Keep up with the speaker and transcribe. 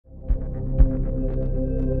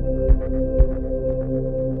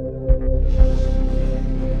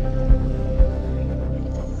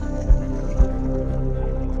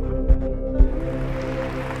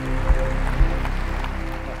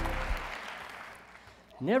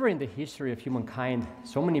Never in the history of humankind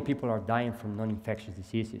so many people are dying from non-infectious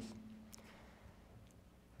diseases.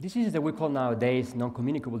 Diseases that we call nowadays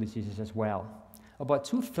non-communicable diseases as well. About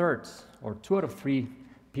 2/3 or 2 out of 3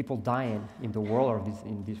 people dying in the world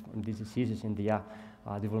of these diseases in the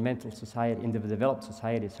developmental society, in the developed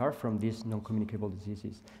societies, are from these non-communicable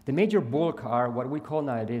diseases. The major bulk are what we call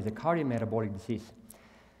nowadays the cardiometabolic disease,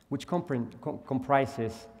 which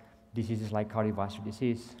comprises diseases like cardiovascular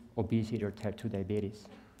disease, obesity, or type 2 diabetes.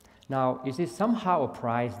 Now, is this somehow a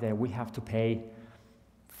price that we have to pay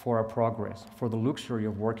for our progress, for the luxury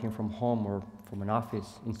of working from home or from an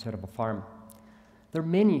office instead of a farm? There are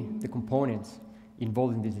many the components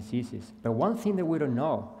involved in these diseases, but one thing that we don't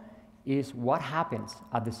know is what happens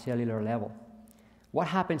at the cellular level. What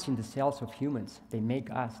happens in the cells of humans that make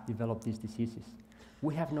us develop these diseases?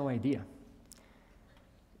 We have no idea.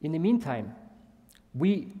 In the meantime,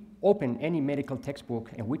 we open any medical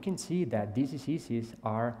textbook and we can see that these diseases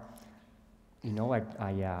are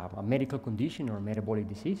a medical condition or a metabolic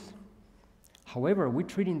disease. However, we're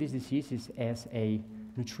treating these diseases as a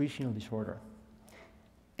nutritional disorder.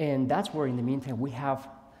 And that's where, in the meantime, we have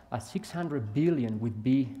a $600 billion with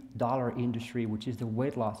B dollar industry, which is the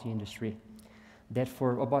weight loss industry, that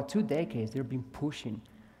for about 2 decades, they've been pushing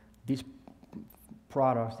these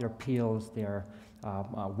products, their pills, their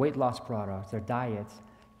weight loss products, their diets,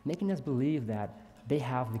 making us believe that they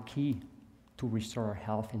have the key to restore our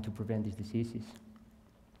health and to prevent these diseases.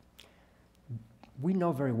 We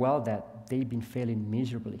know very well that they've been failing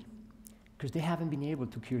miserably because they haven't been able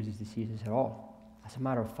to cure these diseases at all. As a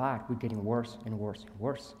matter of fact, we're getting worse and worse and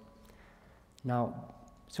worse. Now,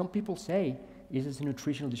 some people say it is a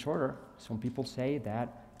nutritional disorder. Some people say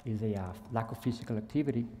that is a lack of physical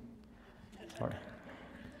activity. Sorry.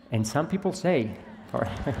 And some people say, sorry.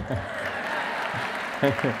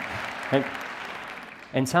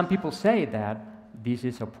 And some people say that this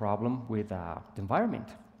is a problem with the environment.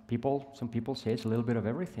 Some people say it's a little bit of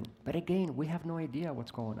everything. But again, we have no idea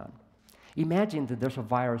what's going on. Imagine that there's a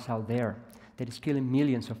virus out there that is killing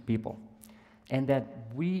millions of people, and that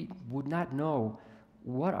we would not know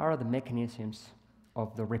what are the mechanisms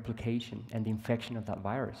of the replication and the infection of that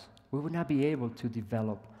virus. We would not be able to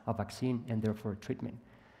develop a vaccine and therefore a treatment.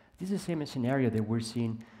 This is the same scenario that we're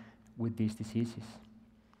seeing with these diseases.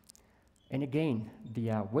 And again,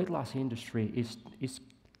 the weight loss industry is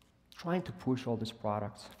trying to push all these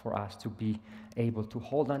products for us to be able to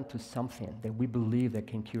hold on to something that we believe that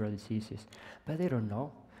can cure diseases. But they don't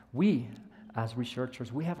know. We, as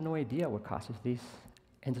researchers, we have no idea what causes this,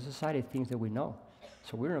 and the society thinks that we know.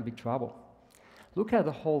 So we're in a big trouble. Look at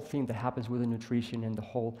the whole thing that happens with the nutrition and the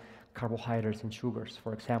whole carbohydrates and sugars,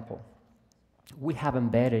 for example. We have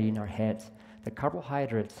embedded in our heads that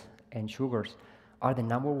carbohydrates and sugars are the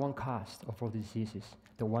 #1 cause of all diseases,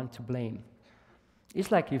 the one to blame.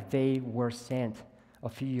 It's like if they were sent a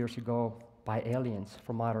few years ago by aliens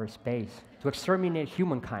from outer space to exterminate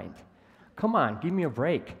humankind. Come on, give me a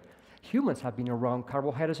break. Humans have been around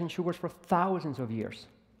carbohydrates and sugars for thousands of years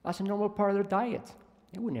as a normal part of their diet.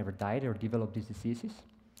 They would never die or develop these diseases.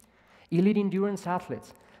 Elite endurance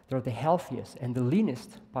athletes, they're the healthiest and the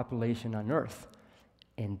leanest population on Earth,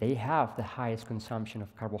 and they have the highest consumption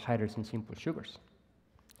of carbohydrates and simple sugars.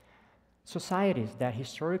 Societies that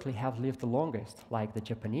historically have lived the longest, like the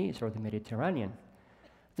Japanese or the Mediterranean,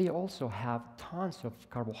 they also have tons of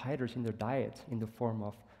carbohydrates in their diet in the form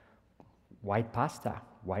of white pasta,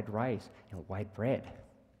 white rice, and white bread.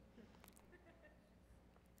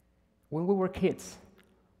 When we were kids,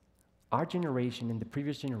 our generation and the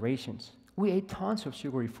previous generations, we ate tons of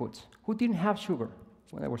sugary foods. Who didn't have sugar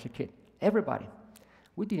when I was a kid? Everybody.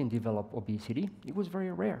 We didn't develop obesity. It was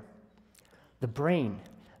very rare. The brain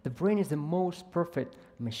is the most perfect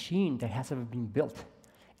machine that has ever been built,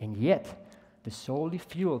 and yet the solely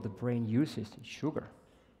fuel the brain uses is sugar.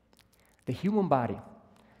 The human body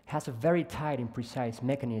has a very tight and precise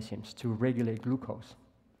mechanisms to regulate glucose.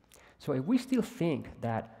 So if we still think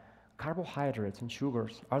that carbohydrates and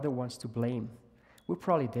sugars are the ones to blame, we're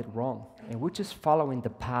probably dead wrong, and we're just following the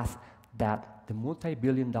path that the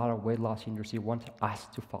multi-billion-dollar weight loss industry wants us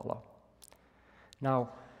to follow. Now,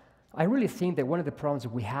 I really think that one of the problems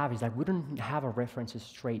that we have is that we don't have our references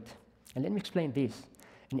straight. And let me explain this.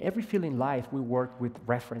 In every field in life, we work with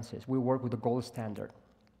references. We work with the gold standard.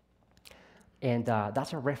 And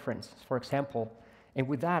that's our reference, for example. And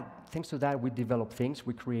with that, thanks to that, we develop things,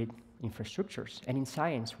 we create infrastructures. And in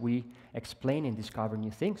science, we explain and discover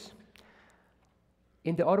new things.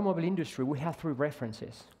 In the automobile industry, we have 3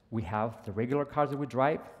 references. We have the regular cars that we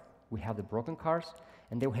drive, we have the broken cars,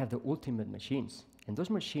 and then we have the ultimate machines. And those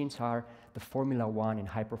machines are the Formula 1 and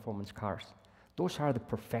high-performance cars. Those are the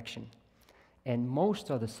perfection. And most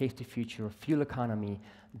of the safety feature, fuel economy,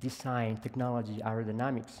 design, technology,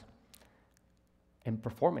 aerodynamics, and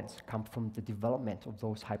performance come from the development of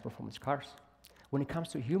those high-performance cars. When it comes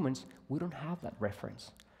to humans, we don't have that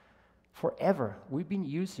reference. Forever, we've been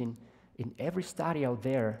using, in every study out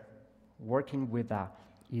there, working with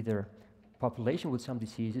either population with some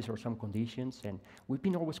diseases or some conditions, and we've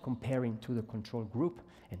been always comparing to the control group,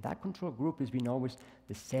 and that control group has been always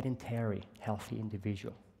the sedentary, healthy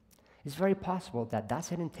individual. It's very possible that that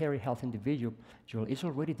sedentary, healthy individual is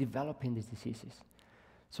already developing these diseases.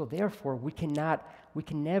 So therefore, we can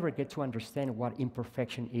never get to understand what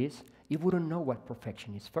imperfection is if we don't know what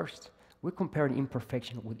perfection is first. We're comparing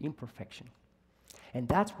imperfection with imperfection. And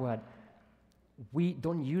that's what we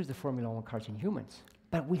don't use the Formula One cars in humans,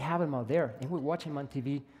 but we have them out there, and we watch them on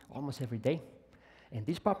TV almost every day. And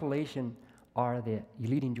this population are the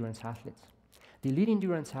elite endurance athletes. The elite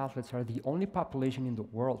endurance athletes are the only population in the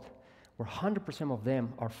world where 100% of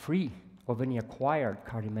them are free of any acquired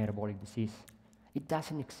cardiometabolic disease. It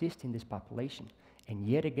doesn't exist in this population. And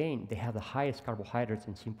yet again, they have the highest carbohydrates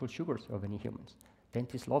and simple sugars of any humans.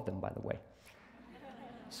 Dentists love them, by the way.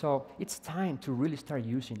 So it's time to really start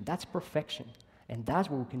using, that's perfection. And that's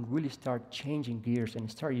where we can really start changing gears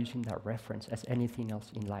and start using that reference as anything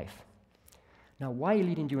else in life. Now, why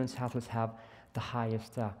elite endurance athletes have the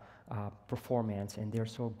highest performance and they're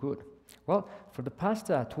so good? Well, for the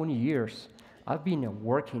past 20 years, I've been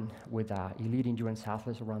working with elite endurance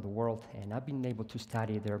athletes around the world, and I've been able to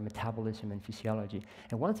study their metabolism and physiology.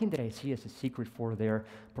 And one thing that I see as a secret for their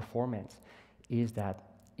performance is that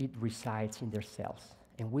it resides in their cells.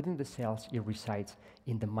 And within the cells, it resides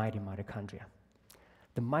in the mighty mitochondria.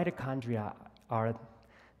 The mitochondria are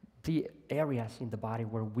the areas in the body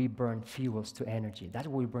where we burn fuels to energy. That's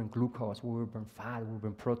where we burn glucose, where we burn fat, where we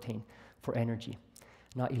burn protein for energy.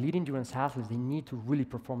 Now, elite endurance athletes, they need to really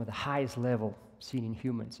perform at the highest level seen in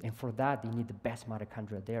humans, and for that, they need the best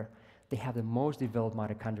mitochondria there. They have the most developed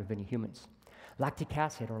mitochondria of any humans. Lactic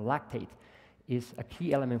acid, or lactate, is a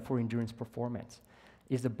key element for endurance performance.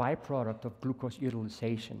 It's the byproduct of glucose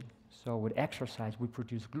utilization. So with exercise, we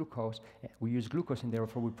produce glucose, we use glucose, and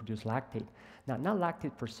therefore we produce lactate. Now, not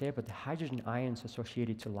lactate per se, but the hydrogen ions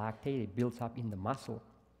associated to lactate, it builds up in the muscle,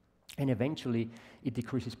 and eventually, it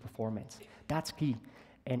decreases performance. That's key.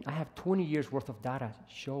 And I have 20 years worth of data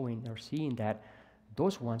showing or seeing that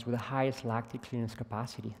those ones with the highest lactate clearance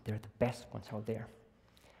capacity, they're the best ones out there.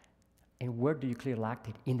 And where do you clear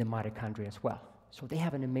lactate? In the mitochondria as well. So they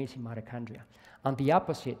have an amazing mitochondria. On the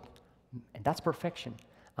opposite, and that's perfection,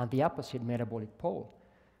 on the opposite metabolic pole,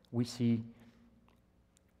 we see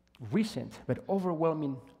recent but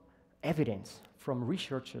overwhelming evidence from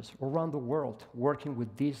researchers around the world working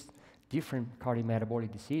with these different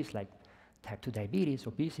cardiometabolic disease like type 2 diabetes,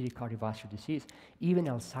 obesity, cardiovascular disease, even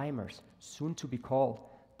Alzheimer's, soon to be called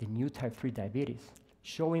the new type 3 diabetes,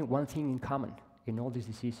 showing one thing in common in all these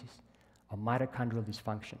diseases, a mitochondrial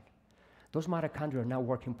dysfunction. Those mitochondria are not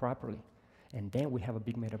working properly, and then we have a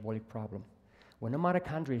big metabolic problem. When a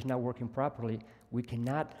mitochondria is not working properly, we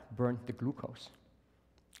cannot burn the glucose.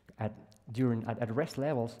 At rest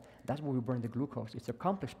levels, that's where we burn the glucose. It's a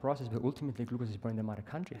complex process, but ultimately glucose is burned in the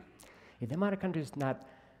mitochondria. If the mitochondria is not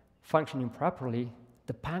functioning properly,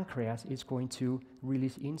 the pancreas is going to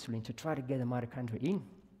release insulin to try to get the mitochondria in.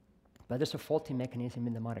 But there's a faulty mechanism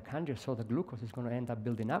in the mitochondria, so the glucose is going to end up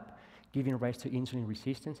building up, giving rise to insulin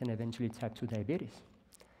resistance and eventually type 2 diabetes.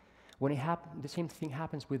 When the same thing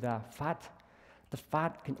happens with fat. The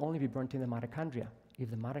fat can only be burnt in the mitochondria.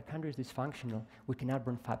 If the mitochondria is dysfunctional, we cannot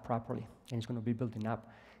burn fat properly, and it's going to be building up,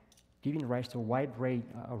 giving rise to a wide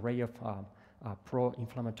array of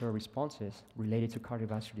pro-inflammatory responses related to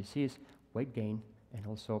cardiovascular disease, weight gain, and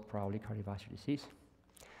also probably cardiovascular disease.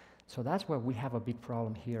 So that's where we have a big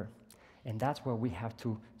problem here, and that's where we have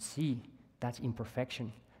to see that's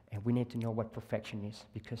imperfection, and we need to know what perfection is,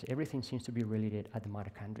 because everything seems to be related at the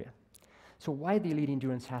mitochondria. So why the elite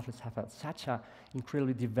endurance athletes have such an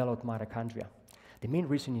incredibly developed mitochondria? The main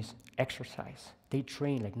reason is exercise. They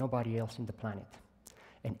train like nobody else in the planet.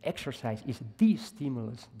 And exercise is the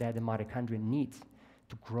stimulus that the mitochondria needs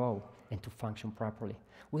to grow and to function properly.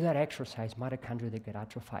 Without exercise, mitochondria, they get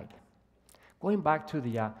atrophied. Going back to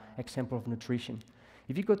the example of nutrition,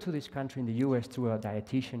 if you go to this country in the US to a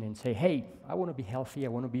dietitian and say, hey, I want to be healthy, I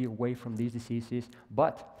want to be away from these diseases,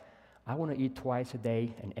 but I want to eat twice a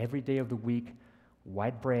day and every day of the week,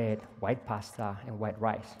 white bread, white pasta, and white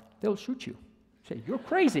rice, they'll shoot you. Say, you're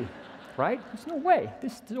crazy, right? There's no way.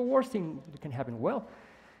 This is the worst thing that can happen. Well,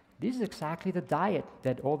 this is exactly the diet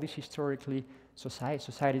that all these societies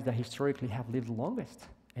that historically have lived the longest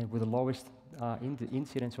and with the lowest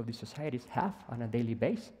incidence of these societies have on a daily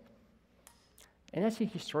basis. And I see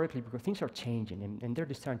historically because things are changing and they're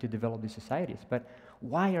just starting to develop these societies. But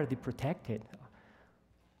why are they protected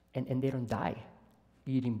and they don't die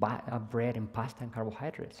eating bread and pasta and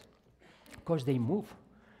carbohydrates? Because they move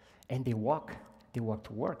and they walk. They walk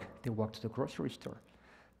to work. They walk to the grocery store.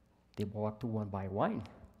 They walk to one buy wine.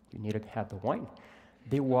 You need to have the wine.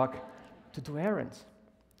 They walk to do errands.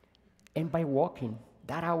 And by walking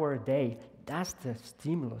that hour a day, that's the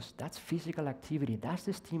stimulus, that's physical activity, that's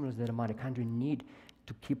the stimulus that the mitochondria need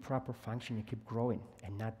to keep proper functioning, keep growing,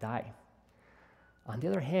 and not die. On the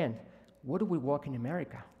other hand, what do we walk in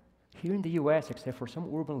America? Here in the US, except for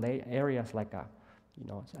some urban areas like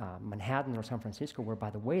Manhattan or San Francisco, where, by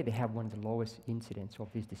the way, they have one of the lowest incidence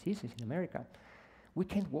of these diseases in America, we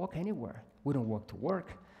can't walk anywhere. We don't walk to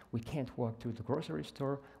work. We can't walk to the grocery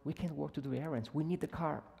store. We can't walk to do errands. We need the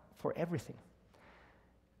car for everything.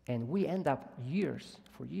 And we end up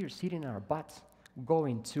for years, sitting on our butts,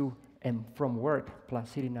 going to and from work, plus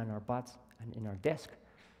sitting on our butts and in our desk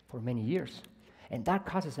for many years. And that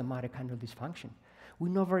causes a mitochondrial dysfunction. We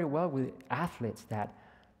know very well with athletes that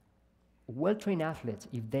well-trained athletes,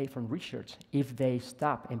 from research, if they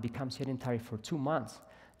stop and become sedentary for 2 months,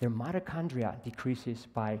 their mitochondria decreases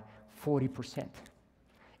by 40%.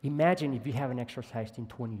 Imagine if you haven't exercised in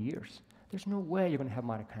 20 years. There's no way you're going to have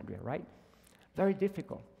mitochondria, right? Very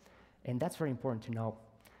difficult. And that's very important to know.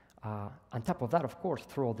 On top of that, of course,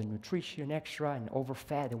 through all the nutrition extra and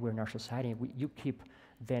overfed that we're in our society, you keep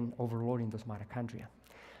then overloading those mitochondria.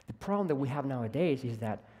 The problem that we have nowadays is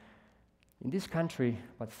that in this country,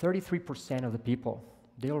 about 33% of the people,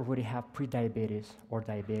 they already have prediabetes or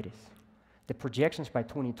diabetes. The projections by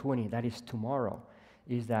 2020, that is tomorrow,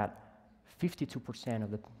 is that 52% of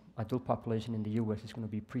the adult population in the US is going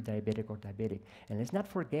to be pre-diabetic or diabetic. And let's not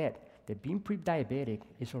forget that being pre-diabetic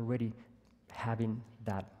is already having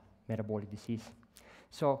that metabolic disease.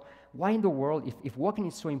 So why in the world, if walking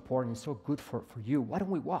is so important and so good for you, why don't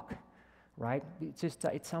we walk, right? It's just,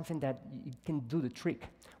 it's something that can do the trick.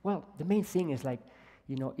 Well, the main thing is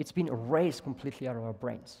it's been erased completely out of our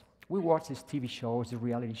brains. We watch these TV shows, the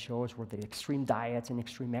reality shows, where the extreme diets and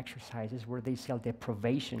extreme exercises, where they sell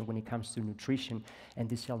deprivation when it comes to nutrition, and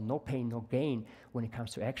they sell no pain, no gain when it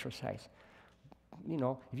comes to exercise.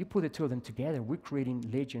 If you put the two of them together, we're creating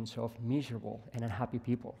legions of miserable and unhappy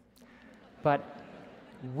people. But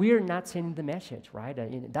we're not sending the message, right?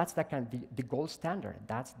 That's that kind of the gold standard.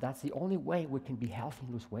 That's the only way we can be healthy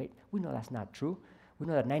and lose weight. We know that's not true. We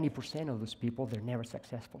know that 90% of those people, they're never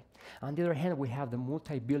successful. On the other hand, we have the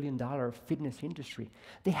multi-billion-dollar fitness industry.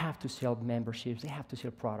 They have to sell memberships. They have to sell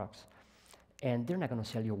products. And they're not going to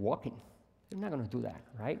sell you walking. They're not going to do that,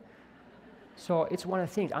 right? So it's one of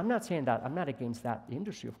the things. I'm not saying that. I'm not against that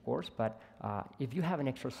industry, of course. But if you haven't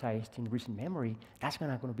exercised in recent memory, that's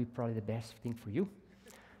not going to be probably the best thing for you.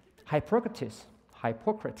 Hippocrates,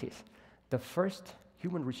 the first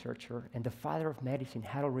human researcher and the father of medicine,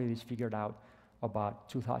 had already this figured out about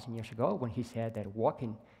 2,000 years ago when he said that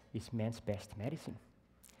walking is man's best medicine.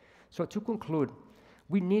 So to conclude,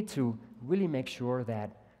 we need to really make sure that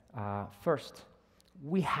first,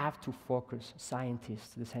 we have to focus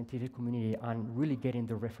scientists, the scientific community, on really getting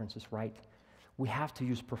the references right. We have to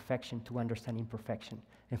use perfection to understand imperfection.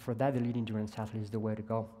 And for that, the lead endurance athlete is the way to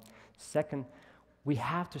go. Second, we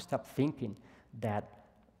have to stop thinking that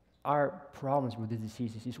our problems with these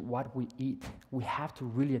diseases is what we eat. We have to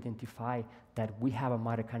really identify that we have a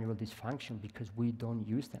mitochondrial dysfunction because we don't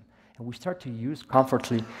use them. And we start to use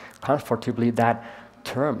comfortably that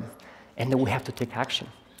term, and then we have to take action.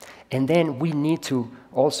 And then we need to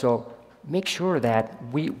also make sure that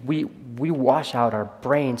we wash out our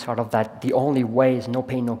brains out of that the only way is no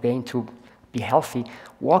pain, no gain to be healthy.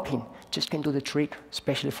 Walking just can do the trick,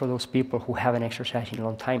 especially for those people who haven't exercised in a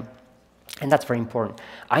long time. And that's very important.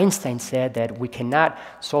 Einstein said that we cannot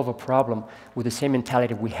solve a problem with the same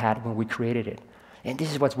mentality we had when we created it. And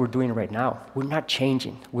this is what we're doing right now. We're not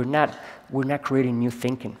changing. We're not creating new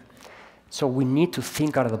thinking. So we need to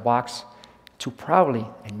think out of the box to probably,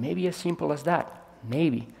 and maybe as simple as that,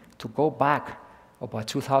 maybe to go back about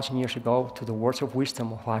 2,000 years ago to the words of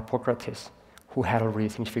wisdom of Hippocrates, who had already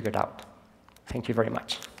things figured out. Thank you very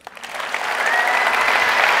much.